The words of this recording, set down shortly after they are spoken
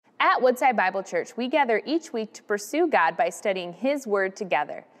At Woodside Bible Church, we gather each week to pursue God by studying His Word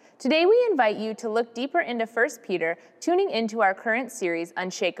together. Today, we invite you to look deeper into 1 Peter, tuning into our current series,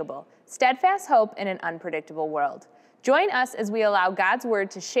 Unshakable, Steadfast Hope in an Unpredictable World. Join us as we allow God's Word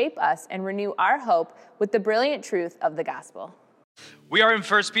to shape us and renew our hope with the brilliant truth of the gospel. We are in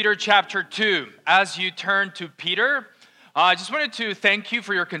 1 Peter chapter 2. As you turn to Peter, I just wanted to thank you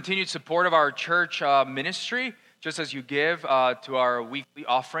for your continued support of our church ministry. Just as you give to our weekly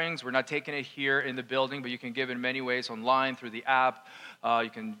offerings, we're not taking it here in the building, but you can give in many ways online through the app.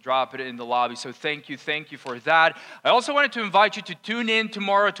 You can drop it in the lobby. So thank you for that. I also wanted to invite you to tune in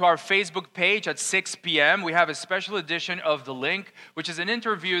tomorrow to our Facebook page at 6 p.m. We have a special edition of The Link, which is an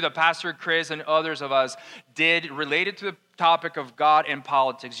interview that Pastor Chris and others of us did related to the topic of God and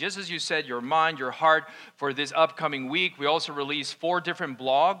politics. Just as you said, your mind, your heart for this upcoming week. We also released 4 different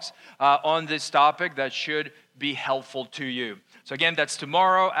blogs on this topic that should be helpful to you. So again, that's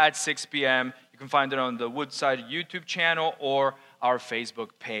tomorrow at 6 p.m. You can find it on the Woodside YouTube channel or our Facebook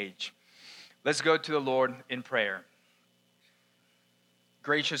page. Let's go to the Lord in prayer.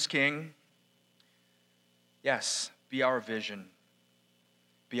 Gracious King, yes, be our vision,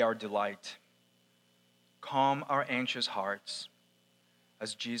 be our delight. Calm our anxious hearts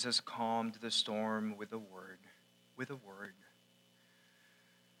as Jesus calmed the storm with a word,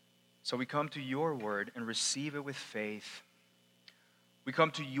 So we come to your word and receive it with faith. We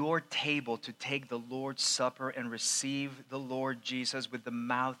come to your table to take the Lord's Supper and receive the Lord Jesus with the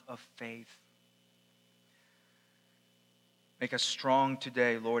mouth of faith. Make us strong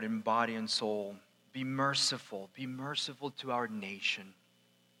today, Lord, in body and soul. Be merciful to our nation.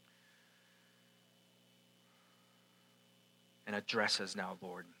 And address us now,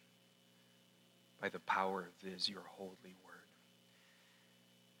 Lord, by the power of this, your holy word.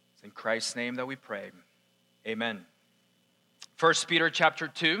 It's in Christ's name that we pray. Amen. 1 Peter chapter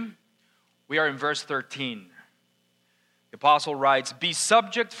 2, we are in verse 13. The apostle writes, "Be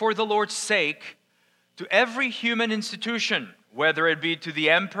subject for the Lord's sake to every human institution, whether it be to the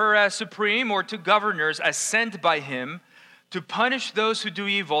emperor as supreme or to governors as sent by him, to punish those who do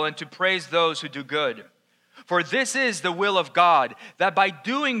evil and to praise those who do good. For this is the will of God, that by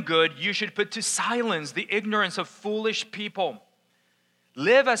doing good you should put to silence the ignorance of foolish people.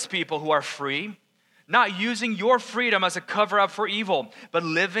 Live as people who are free, not using your freedom as a cover-up for evil, but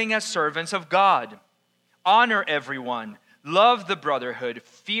living as servants of God. Honor everyone, love the brotherhood,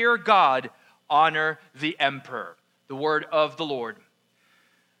 fear God, honor the emperor." The word of the Lord.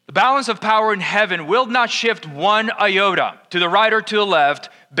 The balance of power in heaven will not shift one iota to the right or to the left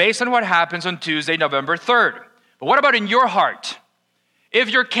based on what happens on Tuesday, November 3rd. But what about in your heart? If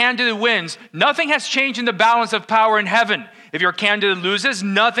your candidate wins, nothing has changed in the balance of power in heaven. If your candidate loses,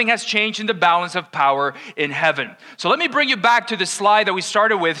 nothing has changed in the balance of power in heaven. So let me bring you back to the slide that we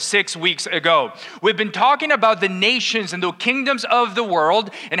started with 6 weeks ago. We've been talking about the nations and the kingdoms of the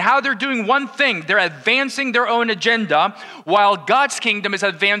world and how they're doing one thing. They're advancing their own agenda while God's kingdom is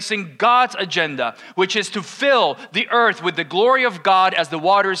advancing God's agenda, which is to fill the earth with the glory of God as the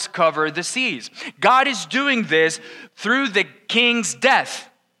waters cover the seas. God is doing this through the king's death,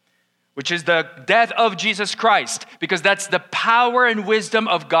 which is the death of Jesus Christ, because that's the power and wisdom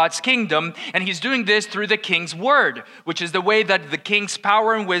of God's kingdom. And he's doing this through the king's word, which is the way that the king's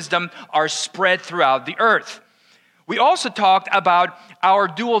power and wisdom are spread throughout the earth. We also talked about our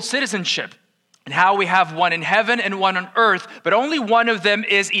dual citizenship and how we have one in heaven and one on earth, but only one of them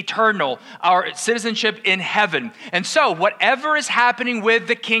is eternal, our citizenship in heaven. And so whatever is happening with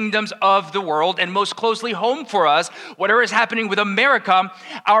the kingdoms of the world, and most closely home for us, whatever is happening with America,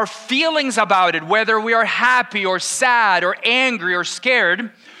 our feelings about it, whether we are happy or sad or angry or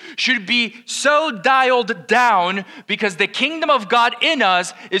scared, should be so dialed down because the kingdom of God in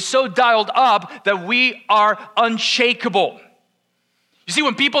us is so dialed up that we are unshakable. You see,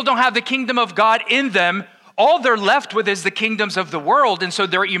 when people don't have the kingdom of God in them, all they're left with is the kingdoms of the world. And so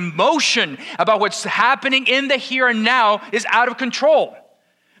their emotion about what's happening in the here and now is out of control.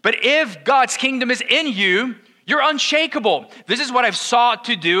 But if God's kingdom is in you, you're unshakable. This is what I've sought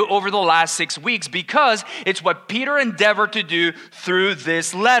to do over the last 6 weeks because it's what Peter endeavored to do through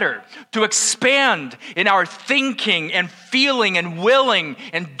this letter. To expand in our thinking and feeling and willing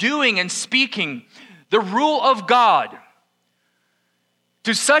and doing and speaking the rule of God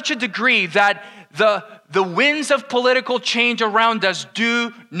to such a degree that the winds of political change around us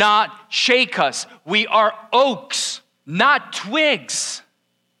do not shake us. We are oaks, not twigs.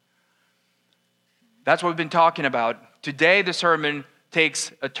 That's what we've been talking about. Today, the sermon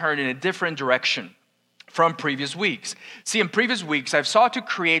takes a turn in a different direction. from previous weeks. See, in previous weeks, I've sought to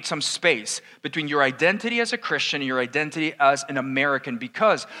create some space between your identity as a Christian and your identity as an American,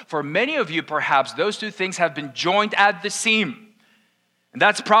 because for many of you, perhaps, those two things have been joined at the seam. And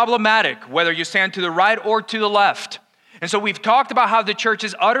that's problematic, whether you stand to the right or to the left. And so we've talked about how the church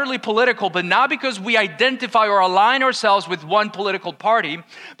is utterly political, but not because we identify or align ourselves with one political party,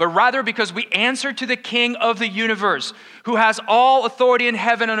 but rather because we answer to the King of the universe, who has all authority in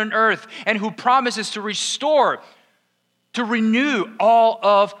heaven and on earth, and who promises to restore, to renew all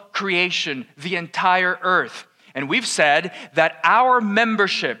of creation, the entire earth. And we've said that our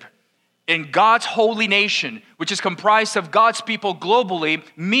membership in God's holy nation, which is comprised of God's people globally,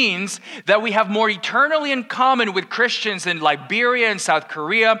 means that we have more eternally in common with Christians in Liberia and South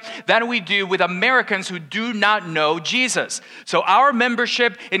Korea than we do with Americans who do not know Jesus. So our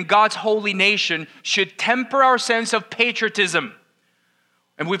membership in God's holy nation should temper our sense of patriotism.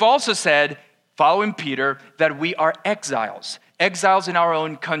 And we've also said, following Peter, that we are exiles in our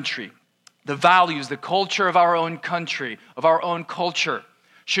own country. The values, the culture of our own country, of our own culture,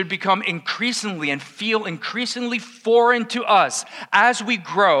 should become increasingly and feel increasingly foreign to us as we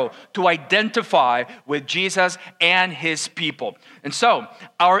grow to identify with Jesus and his people. And so,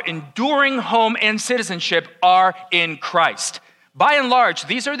 our enduring home and citizenship are in Christ. By and large,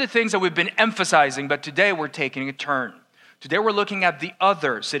 these are the things that we've been emphasizing, but today we're taking a turn. Today we're looking at the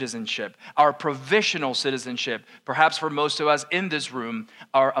other citizenship, our provisional citizenship, perhaps for most of us in this room,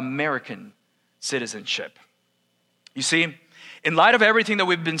 our American citizenship. You see, in light of everything that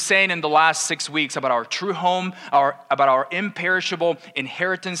we've been saying in the last 6 weeks about our true home, about our imperishable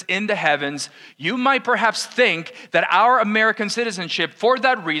inheritance in the heavens, you might perhaps think that our American citizenship, for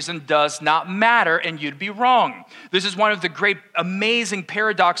that reason, does not matter, and you'd be wrong. This is one of the great, amazing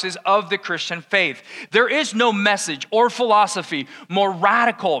paradoxes of the Christian faith. There is no message or philosophy more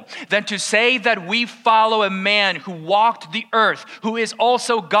radical than to say that we follow a man who walked the earth, who is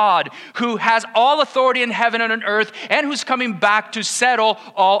also God, who has all authority in heaven and on earth, and who's coming back to settle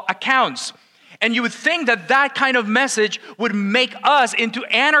all accounts. And you would think that that kind of message would make us into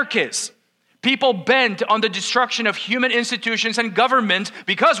anarchists, people bent on the destruction of human institutions and government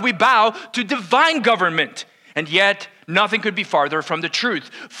because we bow to divine government. And yet, nothing could be farther from the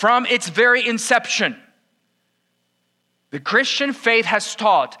truth. From its very inception, the Christian faith has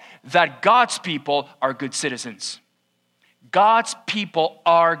taught that God's people are good citizens. God's people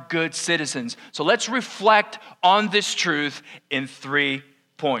are good citizens. So let's reflect on this truth in 3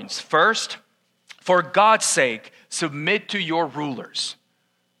 points. First, for God's sake, submit to your rulers.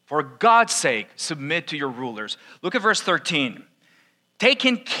 For God's sake, submit to your rulers. Look at verse 13. Take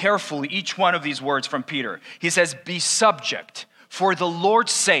in carefully each one of these words from Peter. He says, be subject for the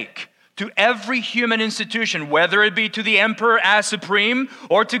Lord's sake to every human institution, whether it be to the emperor as supreme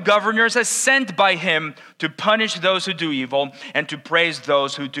or to governors as sent by him to punish those who do evil and to praise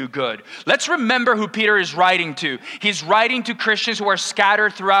those who do good. Let's remember who Peter is writing to. He's writing to Christians who are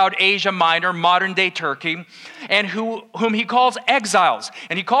scattered throughout Asia Minor, modern-day Turkey, and whom he calls exiles.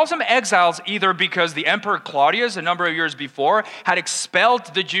 And he calls them exiles either because the Emperor Claudius, a number of years before, had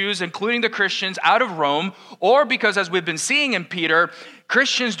expelled the Jews, including the Christians, out of Rome, or because, as we've been seeing in Peter,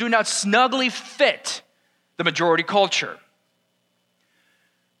 Christians do not snugly fit the majority culture.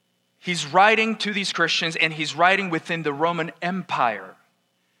 He's writing to these Christians, and he's writing within the Roman Empire,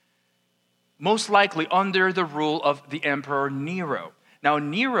 most likely under the rule of the Emperor Nero. Now,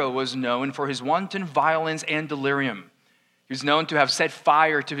 Nero was known for his wanton violence and delirium. He was known to have set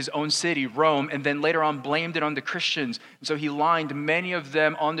fire to his own city, Rome, and then later on blamed it on the Christians. And so he lined many of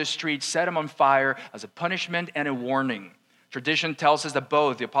them on the streets, set them on fire as a punishment and a warning. Tradition tells us that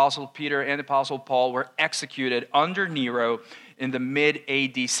both the Apostle Peter and the Apostle Paul were executed under Nero in the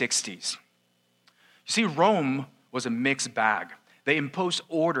mid-AD 60s. You see, Rome was a mixed bag. They imposed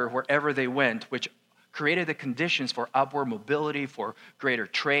order wherever they went, which created the conditions for upward mobility, for greater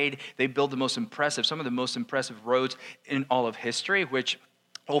trade. They built some of the most impressive roads in all of history, which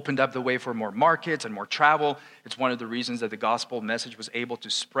opened up the way for more markets and more travel. It's one of the reasons that the gospel message was able to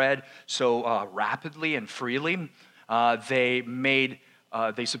spread so rapidly and freely. They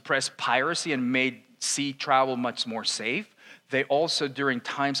suppressed piracy and made sea travel much more safe. They also, during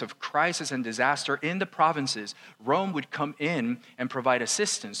times of crisis and disaster in the provinces, Rome would come in and provide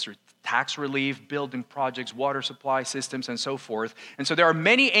assistance through tax relief, building projects, water supply systems, and so forth. And so there are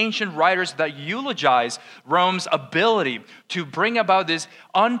many ancient writers that eulogize Rome's ability to bring about this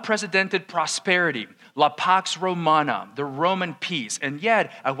unprecedented prosperity, la pax romana, the Roman peace. And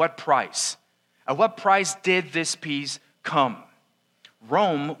yet, at what price? At what price did this peace come?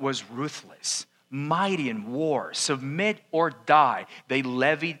 Rome was ruthless. mighty in war, submit or die. They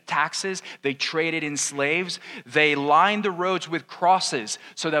levied taxes, they traded in slaves, they lined the roads with crosses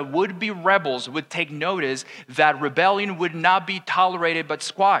so that would-be rebels would take notice that rebellion would not be tolerated but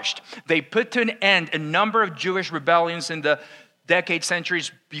squashed. They put to an end a number of Jewish rebellions in the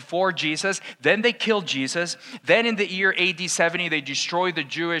centuries before Jesus. Then they killed Jesus. Then in the year AD 70, they destroyed the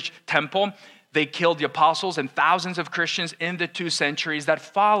Jewish temple. They killed the apostles and thousands of Christians in the 2 centuries that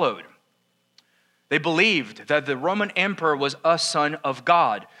followed. They believed that the Roman emperor was a son of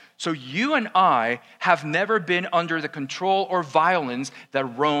God. So you and I have never been under the control or violence that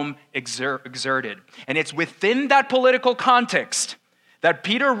Rome exerted. And it's within that political context that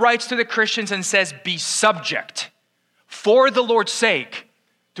Peter writes to the Christians and says, be subject for the Lord's sake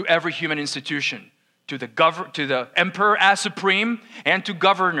to every human institution, to the emperor as supreme, and to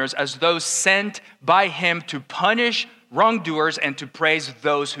governors as those sent by him to punish wrongdoers and to praise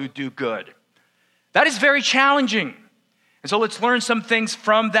those who do good. That is very challenging. And so let's learn some things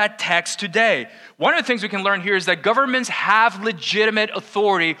from that text today. One of the things we can learn here is that governments have legitimate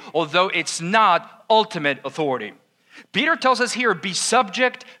authority, although it's not ultimate authority. Peter tells us here, be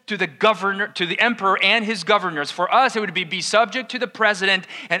subject to the emperor and his governors. For us, it would be subject to the president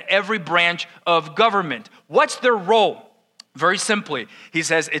and every branch of government. What's their role? Very simply, he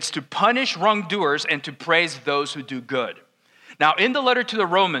says it's to punish wrongdoers and to praise those who do good. Now, in the letter to the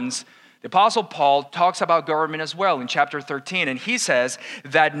Romans, the Apostle Paul talks about government as well in chapter 13, and he says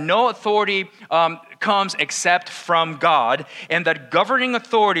that no authority comes except from God, and that governing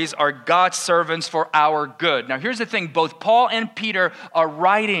authorities are God's servants for our good. Now, here's the thing. Both Paul and Peter are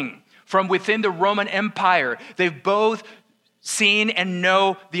writing from within the Roman Empire. They've both seen and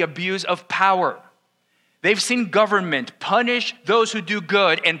know the abuse of power. They've seen government punish those who do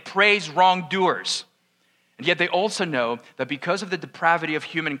good and praise wrongdoers. And yet they also know that because of the depravity of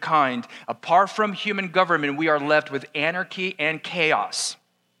humankind, apart from human government, we are left with anarchy and chaos.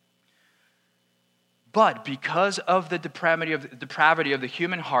 But because of the depravity of the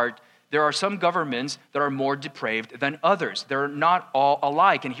human heart, there are some governments that are more depraved than others. They're not all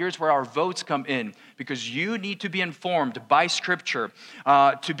alike. And here's where our votes come in. Because you need to be informed by Scripture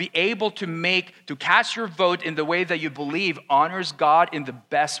to be able to cast your vote in the way that you believe honors God in the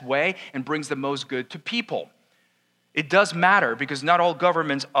best way and brings the most good to people. It does matter because not all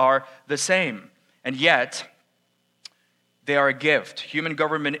governments are the same. And yet, they are a gift. Human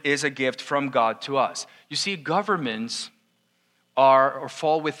government is a gift from God to us. You see, governments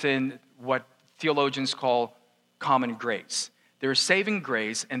fall within what theologians call common grace. There is saving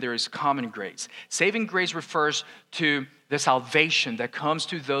grace and there is common grace. Saving grace refers to the salvation that comes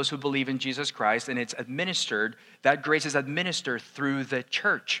to those who believe in Jesus Christ, and that grace is administered through the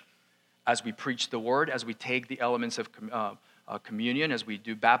church. As we preach the word, as we take the elements of communion, as we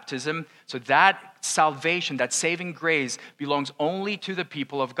do baptism. So that salvation, that saving grace belongs only to the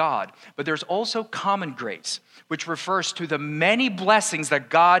people of God. But there's also common grace, which refers to the many blessings that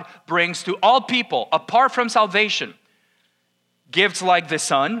God brings to all people apart from salvation. Gifts like the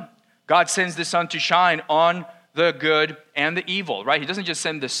sun. God sends the sun to shine on the good and the evil, right? He doesn't just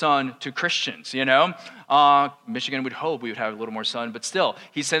send the sun to Christians, Michigan would hope we would have a little more sun, but still,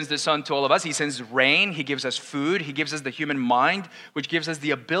 he sends the sun to all of us. He sends rain. He gives us food. He gives us the human mind, which gives us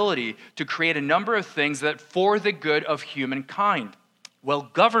the ability to create a number of things that for the good of humankind. Well,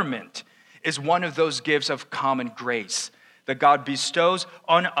 government is one of those gifts of common grace that God bestows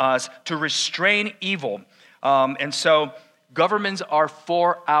on us to restrain evil. And so governments are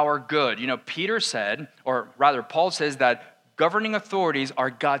for our good. Peter said, or rather Paul says that governing authorities are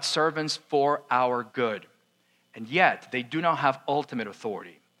God's servants for our good. And yet, they do not have ultimate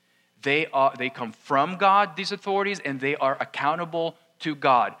authority. They come from God, these authorities, and they are accountable to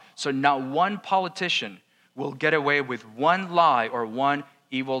God. So not one politician will get away with one lie or one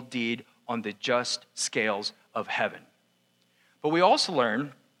evil deed on the just scales of heaven. But we also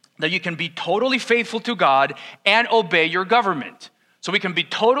learn that you can be totally faithful to God and obey your government. So we can be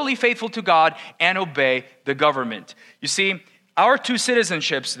totally faithful to God and obey the government. You see, our two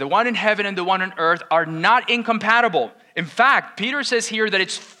citizenships, the one in heaven and the one on earth, are not incompatible. In fact, Peter says here that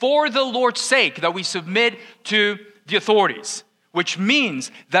it's for the Lord's sake that we submit to the authorities, which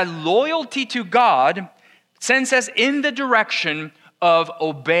means that loyalty to God sends us in the direction of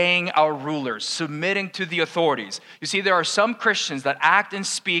obeying our rulers, submitting to the authorities. You see, there are some Christians that act and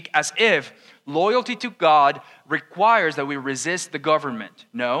speak as if loyalty to God requires that we resist the government.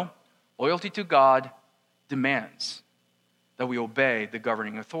 No, loyalty to God demands that we obey the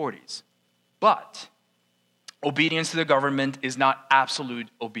governing authorities. But obedience to the government is not absolute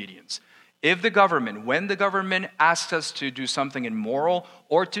obedience. When the government asks us to do something immoral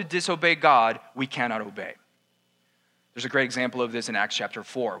or to disobey God, we cannot obey. There's a great example of this in Acts chapter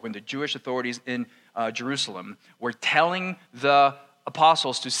 4, when the Jewish authorities in Jerusalem were telling the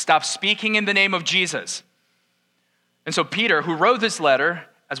apostles to stop speaking in the name of Jesus. And so Peter, who wrote this letter,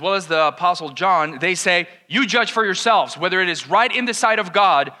 as well as the apostle John, they say, you judge for yourselves whether it is right in the sight of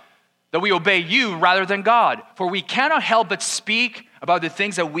God that we obey you rather than God. For we cannot help but speak about the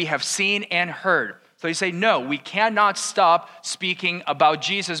things that we have seen and heard. So they say, no, we cannot stop speaking about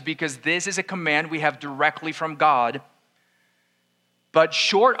Jesus because this is a command we have directly from God. But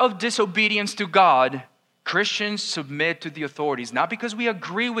short of disobedience to God, Christians submit to the authorities, not because we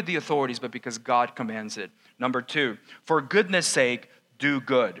agree with the authorities, but because God commands it. Number 2, for goodness sake, do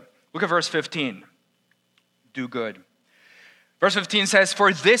good. Look at verse 15. Do good. Verse 15 says,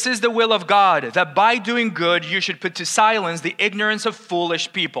 for this is the will of God, that by doing good you should put to silence the ignorance of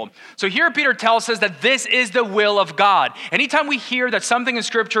foolish people. So here Peter tells us that this is the will of God. Anytime we hear that something in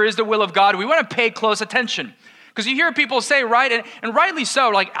Scripture is the will of God, we want to pay close attention. Because you hear people say, right, and rightly so,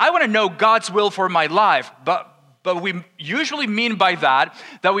 like, I want to know God's will for my life. But we usually mean by that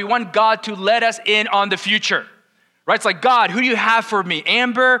we want God to let us in on the future. Right? It's like, God, who do you have for me,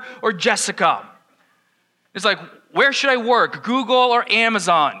 Amber or Jessica? It's like, where should I work, Google or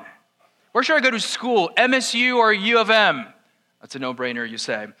Amazon? Where should I go to school, MSU or U of M? That's a no-brainer, you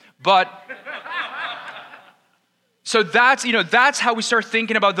say. But, so that's how we start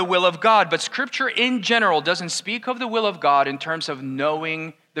thinking about the will of God. But Scripture in general doesn't speak of the will of God in terms of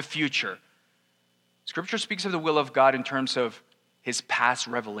knowing the future. Scripture speaks of the will of God in terms of his past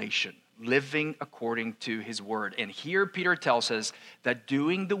revelation, living according to his word. And here Peter tells us that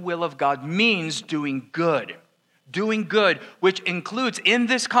doing the will of God means doing good. Doing good, which includes, in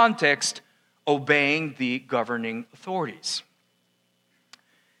this context, obeying the governing authorities.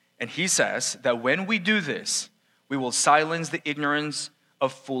 And he says that when we do this, we will silence the ignorance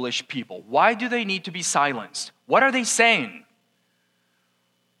of foolish people. Why do they need to be silenced? What are they saying?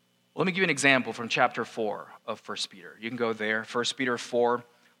 Let me give you an example from chapter 4 of 1 Peter. You can go there, 1 Peter 4.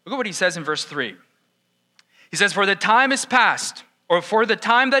 Look at what he says in verse 3. He says, for the time is past, or for the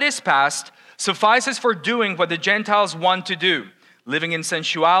time that is past, suffices for doing what the Gentiles want to do, living in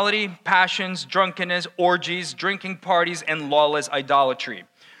sensuality, passions, drunkenness, orgies, drinking parties, and lawless idolatry.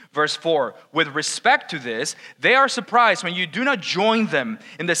 Verse 4, with respect to this, they are surprised when you do not join them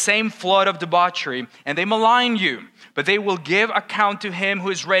in the same flood of debauchery, and they malign you. But they will give account to him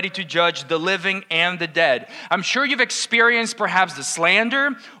who is ready to judge the living and the dead. I'm sure you've experienced perhaps the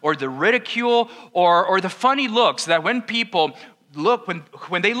slander or the ridicule or the funny looks that when people look,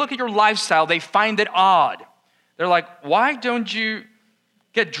 when they look at your lifestyle, they find it odd. They're like, why don't you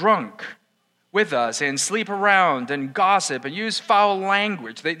get drunk with us and sleep around and gossip and use foul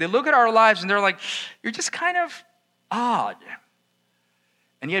language? They look at our lives and they're like, you're just kind of odd.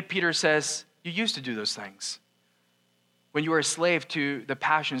 And yet Peter says, you used to do those things when you were a slave to the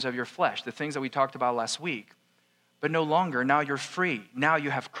passions of your flesh, the things that we talked about last week. But no longer, now you're free. Now you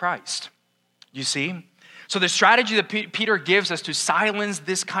have Christ. You see? So the strategy that Peter gives us to silence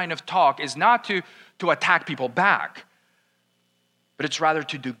this kind of talk is not to attack people back, but it's rather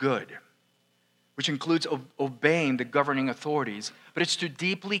to do good, which includes obeying the governing authorities, but it's to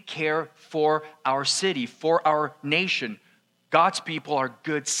deeply care for our city, for our nation. God's people are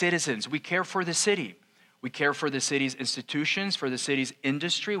good citizens. We care for the city. We care for the city's institutions, for the city's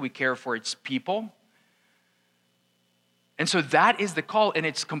industry. We care for its people. And so that is the call, and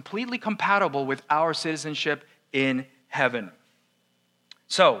it's completely compatible with our citizenship in heaven.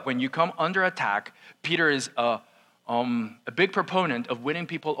 So when you come under attack, Peter is a big proponent of winning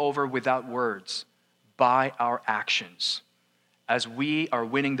people over without words, by our actions. As we are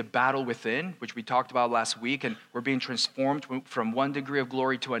winning the battle within, which we talked about last week, and we're being transformed from one degree of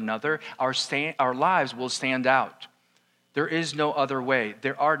glory to another, our lives will stand out. There is no other way.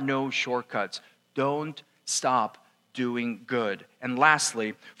 There are no shortcuts. Don't stop doing good. And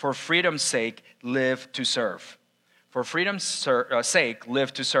lastly, for freedom's sake, live to serve. For freedom's sake,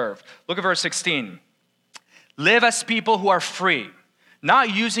 live to serve. Look at verse 16. Live as people who are free,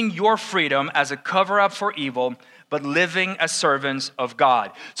 not using your freedom as a cover-up for evil, but living as servants of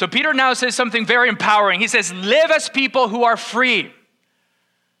God. So Peter now says something very empowering. He says, live as people who are free.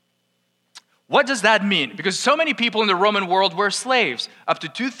 What does that mean? Because so many people in the Roman world were slaves, up to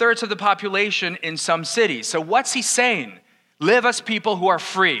 2/3 of the population in some cities. So what's he saying? Live as people who are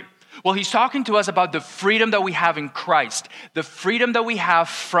free. Well, he's talking to us about the freedom that we have in Christ, the freedom that we have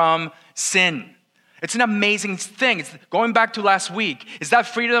from sin. It's an amazing thing. It's going back to last week. It's that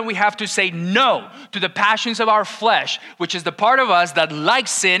freedom that we have to say no to the passions of our flesh, which is the part of us that likes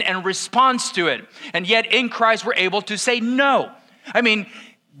sin and responds to it. And yet in Christ, we're able to say no. I mean,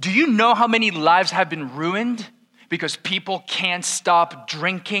 do you know how many lives have been ruined because people can't stop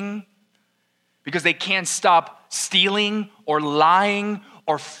drinking? Because they can't stop stealing or lying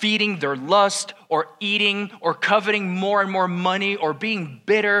or feeding their lust or eating or coveting more and more money or being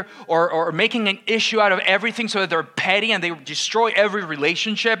bitter or making an issue out of everything so that they're petty and they destroy every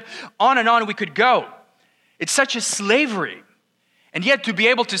relationship. On we could go. It's such a slavery. And yet to be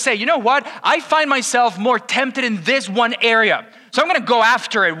able to say, you know what? I find myself more tempted in this one area. So I'm going to go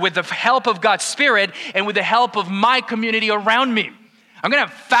after it with the help of God's Spirit and with the help of my community around me. I'm going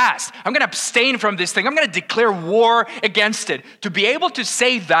to fast. I'm going to abstain from this thing. I'm going to declare war against it. To be able to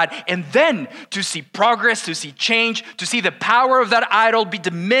say that and then to see progress, to see change, to see the power of that idol be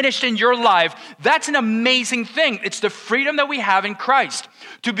diminished in your life, that's an amazing thing. It's the freedom that we have in Christ.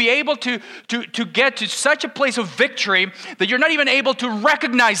 To be able to get to such a place of victory that you're not even able to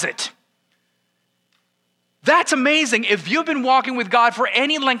recognize it. That's amazing. If you've been walking with God for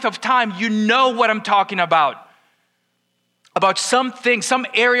any length of time, you know what I'm talking about some things, some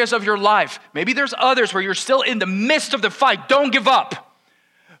areas of your life. Maybe there's others where you're still in the midst of the fight. Don't give up.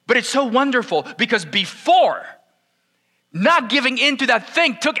 But it's so wonderful because before, not giving into that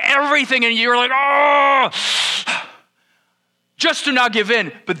thing took everything and you're like, oh, just to not give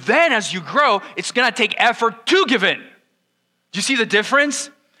in. But then as you grow, it's going to take effort to give in. Do you see the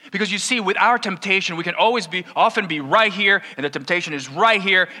difference? Because you see, with our temptation, we can often be right here, and the temptation is right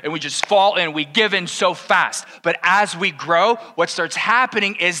here, and we just fall and we give in so fast. But as we grow, what starts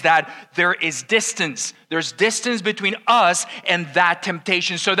happening is that there is distance. There's distance between us and that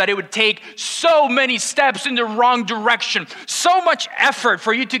temptation, so that it would take so many steps in the wrong direction, so much effort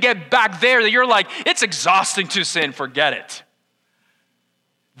for you to get back there that you're like, it's exhausting to sin, forget it.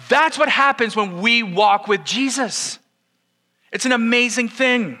 That's what happens when we walk with Jesus. It's an amazing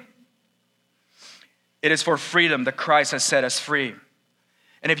thing. It is for freedom that Christ has set us free.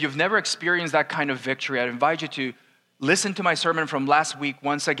 And if you've never experienced that kind of victory, I'd invite you to listen to my sermon from last week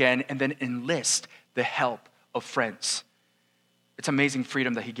once again and then enlist the help of friends. It's amazing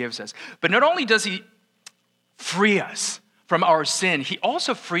freedom that he gives us. But not only does he free us from our sin, he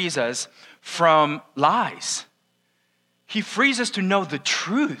also frees us from lies. He frees us to know the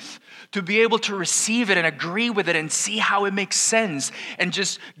truth, to be able to receive it and agree with it and see how it makes sense and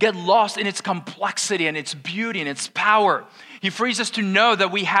just get lost in its complexity and its beauty and its power. He frees us to know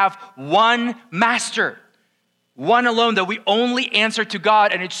that we have one master, one alone, that we only answer to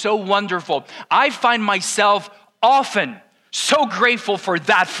God, and it's so wonderful. I find myself often so grateful for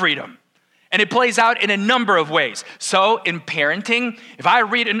that freedom. And it plays out in a number of ways. So in parenting, if I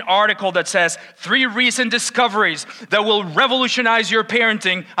read an article that says 3 recent discoveries that will revolutionize your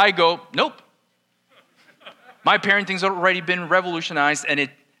parenting, I go, nope. My parenting's already been revolutionized and it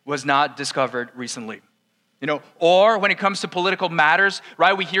was not discovered recently. Or when it comes to political matters,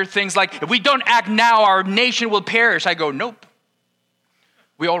 right? We hear things like, if we don't act now, our nation will perish. I go, nope.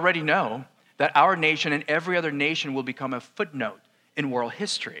 We already know that our nation and every other nation will become a footnote in world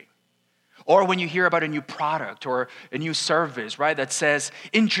history. Or when you hear about a new product or a new service, right, that says,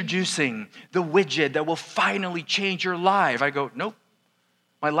 introducing the widget that will finally change your life. I go, nope,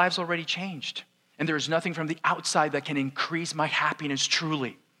 my life's already changed. And there's nothing from the outside that can increase my happiness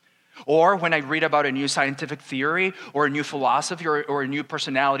truly. Or when I read about a new scientific theory or a new philosophy or a new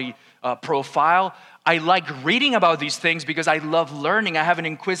personality profile, I like reading about these things because I love learning. I have an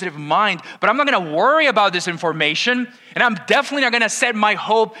inquisitive mind, but I'm not going to worry about this information, and I'm definitely not going to set my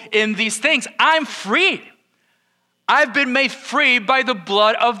hope in these things. I'm free. I've been made free by the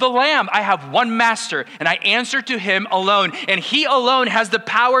blood of the Lamb. I have one master, and I answer to him alone, and he alone has the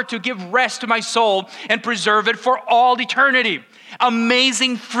power to give rest to my soul and preserve it for all eternity.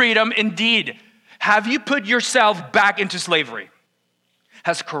 Amazing freedom indeed. Have you put yourself back into slavery?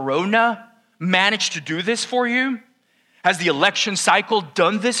 Has Corona managed to do this for you? Has the election cycle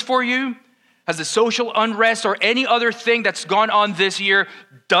done this for you? Has the social unrest or any other thing that's gone on this year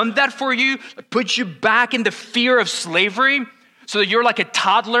done that for you? Put you back in the fear of slavery so that you're like a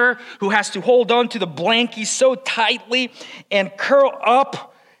toddler who has to hold on to the blankie so tightly and curl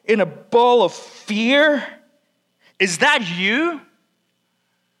up in a ball of fear? Is that you?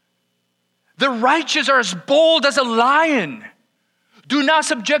 The righteous are as bold as a lion. Do not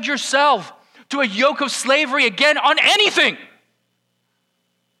subject yourself to a yoke of slavery again on anything.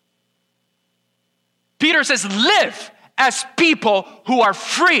 Peter says, live as people who are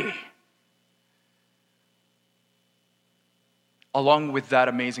free. along with that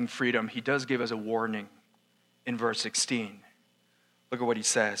amazing freedom, he does give us a warning in verse 16. Look at what he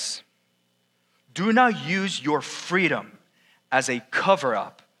says. Do not use your freedom as a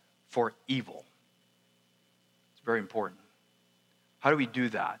cover-up for evil. It's very important. How do we do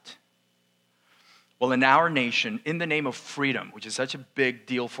that? Well, in our nation, in the name of freedom, which is such a big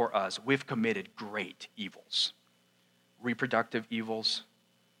deal for us, we've committed great evils. Reproductive evils,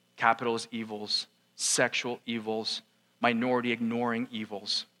 capitalist evils, sexual evils, minority ignoring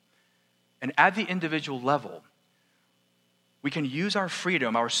evils. And at the individual level, we can use our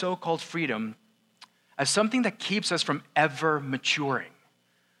freedom, our so-called freedom, as something that keeps us from ever maturing.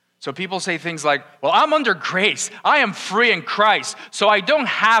 So people say things like, well, I'm under grace. I am free in Christ, so I don't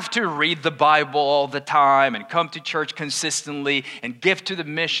have to read the Bible all the time and come to church consistently and give to the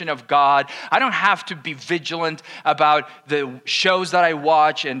mission of God. I don't have to be vigilant about the shows that I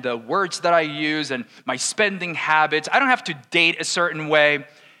watch and the words that I use and my spending habits. I don't have to date a certain way.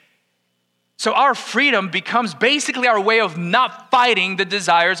 So our freedom becomes basically our way of not fighting the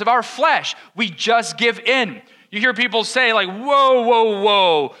desires of our flesh. We just give in. You hear people say like, whoa, whoa,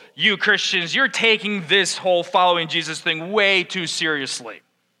 whoa, you Christians, you're taking this whole following Jesus thing way too seriously.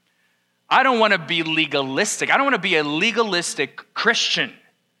 I don't want to be legalistic. I don't want to be a legalistic Christian.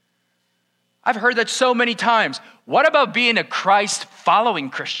 I've heard that so many times. What about being a Christ-following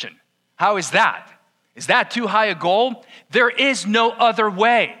Christian? How is that? Is that too high a goal? There is no other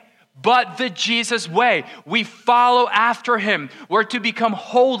way but the Jesus way. We follow after him. We're to become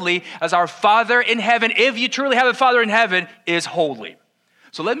holy as our Father in heaven, if you truly have a Father in heaven, is holy.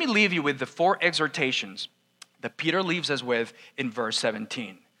 So let me leave you with the 4 exhortations that Peter leaves us with in verse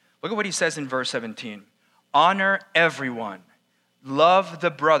 17. Look at what he says in verse 17. Honor everyone. Love the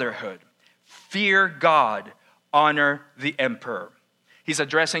brotherhood. Fear God. Honor the emperor. He's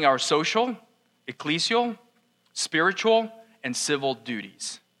addressing our social, ecclesial, spiritual, and civil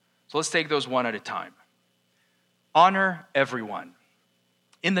duties. So let's take those one at a time. Honor everyone.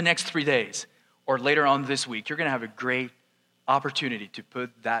 In the next 3 days, or later on this week, you're going to have a great opportunity to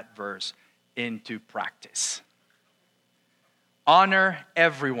put that verse into practice. Honor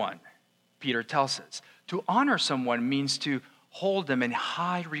everyone, Peter tells us. To honor someone means to hold them in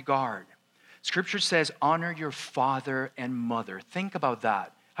high regard. Scripture says, honor your father and mother. Think about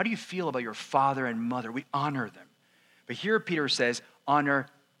that. How do you feel about your father and mother? We honor them. But here Peter says, honor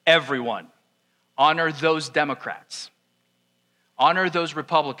everyone. Honor those Democrats. Honor those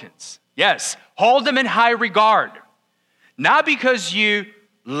Republicans. Yes, hold them in high regard. Not because you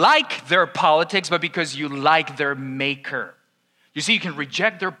like their politics, but because you like their maker. You see, you can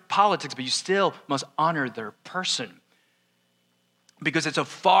reject their politics, but you still must honor their person. Because it's of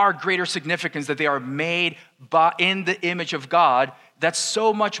far greater significance that they are made in the image of God. That's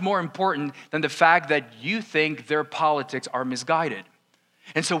so much more important than the fact that you think their politics are misguided.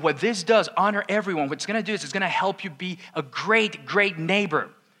 And so what this does, honor everyone, what it's going to do is it's going to help you be a great, great neighbor.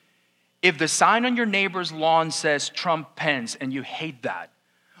 If the sign on your neighbor's lawn says Trump Pence and you hate that,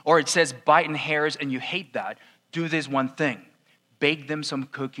 or it says Biden Harris and you hate that, do this one thing. Bake them some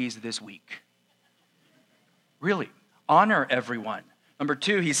cookies this week. Really, honor everyone. Number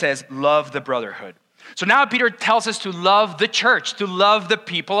 2, he says, love the brotherhood. So now Peter tells us to love the church, to love the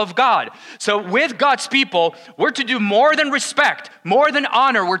people of God. So with God's people, we're to do more than respect, more than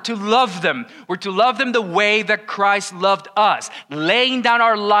honor. We're to love them. We're to love them the way that Christ loved us, laying down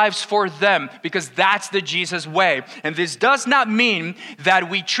our lives for them, because that's the Jesus way. And this does not mean that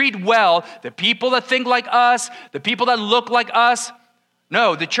we treat well the people that think like us, the people that look like us.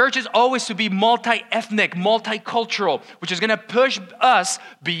 No, the church is always to be multi-ethnic, multicultural, which is going to push us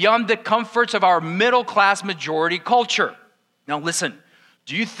beyond the comforts of our middle-class majority culture. Now listen,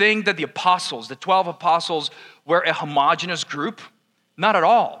 do you think that the apostles, the 12 apostles, were a homogenous group? Not at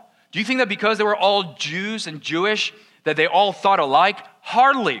all. Do you think that because they were all Jews and Jewish, that they all thought alike?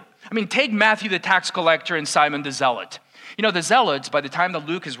 Hardly. I mean, take Matthew the tax collector and Simon the Zealot. You know, the Zealots, by the time that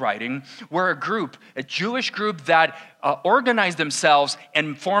Luke is writing, were a group, a Jewish group that organized themselves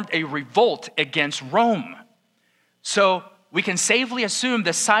and formed a revolt against Rome. So we can safely assume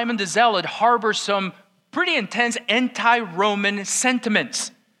that Simon the Zealot harbors some pretty intense anti-Roman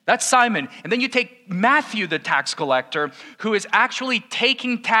sentiments. That's Simon. And then you take Matthew the tax collector, who is actually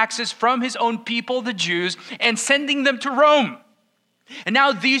taking taxes from his own people, the Jews, and sending them to Rome. And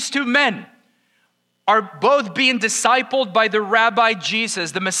now these two men are both being discipled by the Rabbi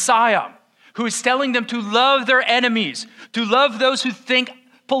Jesus, the Messiah, who is telling them to love their enemies, to love those who think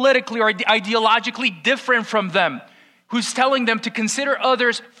politically or ideologically different from them, who's telling them to consider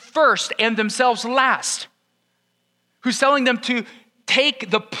others first and themselves last, who's telling them to take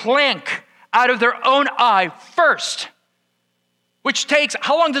the plank out of their own eye first. which takes,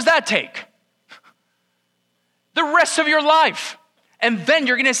 how long does that take? The rest of your life. And then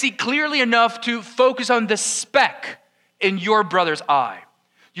you're going to see clearly enough to focus on the speck in your brother's eye.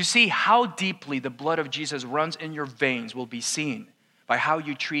 You see how deeply the blood of Jesus runs in your veins will be seen by how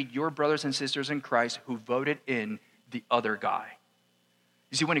you treat your brothers and sisters in Christ who voted in the other guy.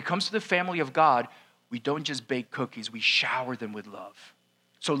 You see, when it comes to the family of God, we don't just bake cookies, we shower them with love.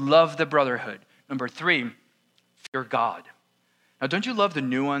 So love the brotherhood. Number 3, fear God. Now, don't you love the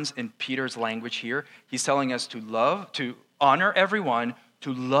nuance in Peter's language here? He's telling us to love, to honor everyone,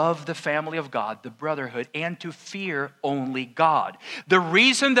 to love the family of God, the brotherhood, and to fear only God. The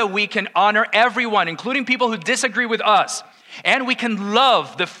reason that we can honor everyone, including people who disagree with us, and we can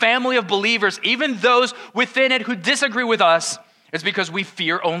love the family of believers, even those within it who disagree with us, is because we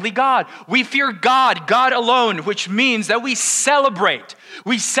fear only God. We fear God, God alone, which means that we celebrate.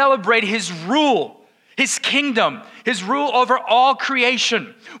 We celebrate His rule, His kingdom, His rule over all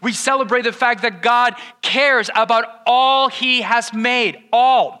creation. We celebrate the fact that God cares about all He has made,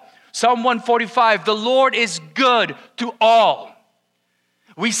 all. Psalm 145, the Lord is good to all.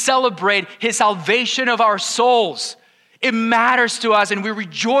 We celebrate His salvation of our souls. It matters to us and we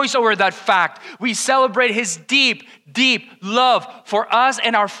rejoice over that fact. We celebrate His deep, deep love for us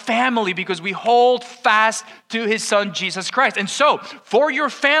and our family because we hold fast to His Son, Jesus Christ. And so, for your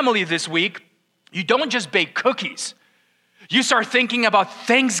family this week, you don't just bake cookies. You start thinking about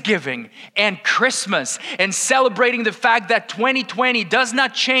Thanksgiving and Christmas and celebrating the fact that 2020 does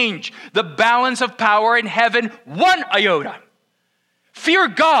not change the balance of power in heaven one iota. Fear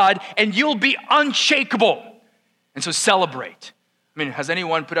God and you'll be unshakable. And so celebrate. I mean, has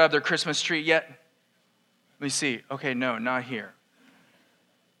anyone put up their Christmas tree yet? Let me see. Okay, no, not here.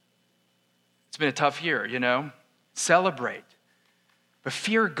 It's been a tough year, you know? Celebrate. But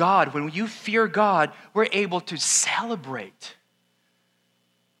fear God. When you fear God, we're able to celebrate.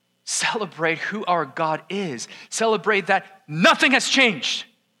 Celebrate who our God is. Celebrate that nothing has changed.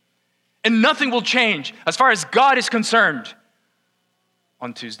 And nothing will change as far as God is concerned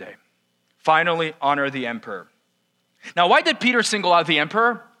on Tuesday. Finally, honor the emperor. Now, why did Peter single out the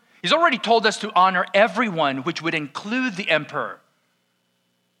emperor? He's already told us to honor everyone, which would include the emperor.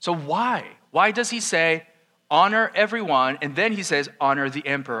 So why? Why does he say, honor everyone, and then he says, honor the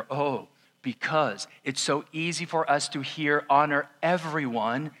emperor? Oh, because it's so easy for us to hear honor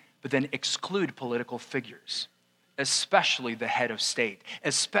everyone, but then exclude political figures, especially the head of state,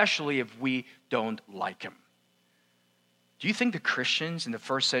 especially if we don't like him. Do you think the Christians in the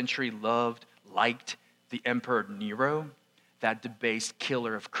first century liked the Emperor Nero, that debased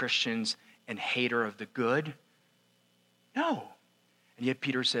killer of Christians and hater of the good? No. And yet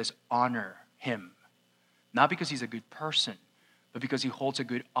Peter says, honor him. Not because he's a good person, but because he holds a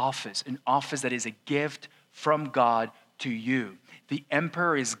good office, an office that is a gift from God to you. The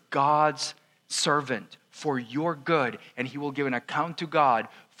emperor is God's servant for your good, and he will give an account to God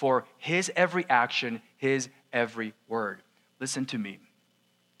for his every action, his every word. Listen to me.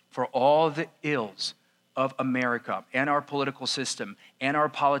 For all the ills of America and our political system and our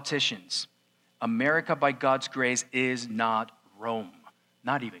politicians, America, by God's grace, is not Rome,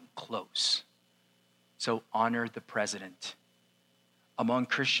 not even close. So honor the president. Among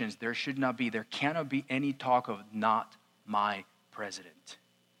Christians, there cannot be any talk of not my president.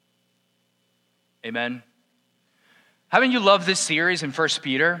 Amen. Haven't you loved this series in 1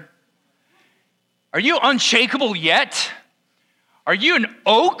 Peter? Are you unshakable yet? Are you an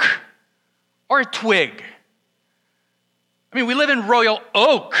oak or a twig? I mean, we live in Royal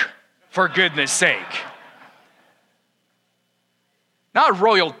Oak, for goodness sake. Not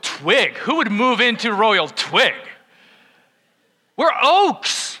Royal Twig. Who would move into Royal Twig? We're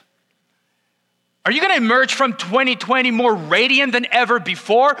oaks. Are you going to emerge from 2020 more radiant than ever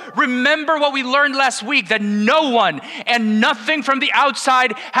before? Remember what we learned last week, that no one and nothing from the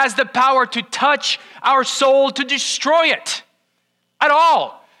outside has the power to touch our soul, to destroy it at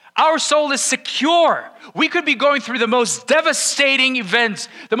all. Our soul is secure. We could be going through the most devastating events,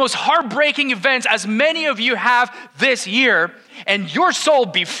 the most heartbreaking events, as many of you have this year, and your soul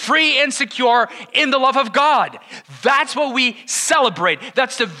be free and secure in the love of God. That's what we celebrate.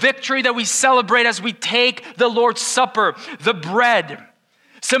 That's the victory that we celebrate as we take the Lord's Supper, the bread,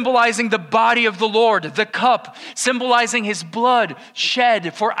 symbolizing the body of the Lord, the cup, symbolizing his blood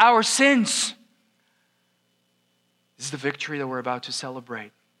shed for our sins. This is the victory that we're about to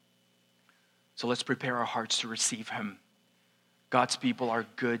celebrate. So let's prepare our hearts to receive him. God's people are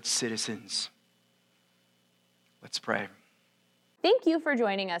good citizens. Let's pray. Thank you for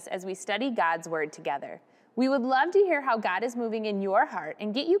joining us as we study God's Word together. We would love to hear how God is moving in your heart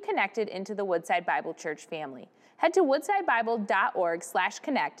and get you connected into the Woodside Bible Church family. Head to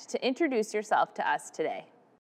woodsidebible.org/connect to introduce yourself to us today.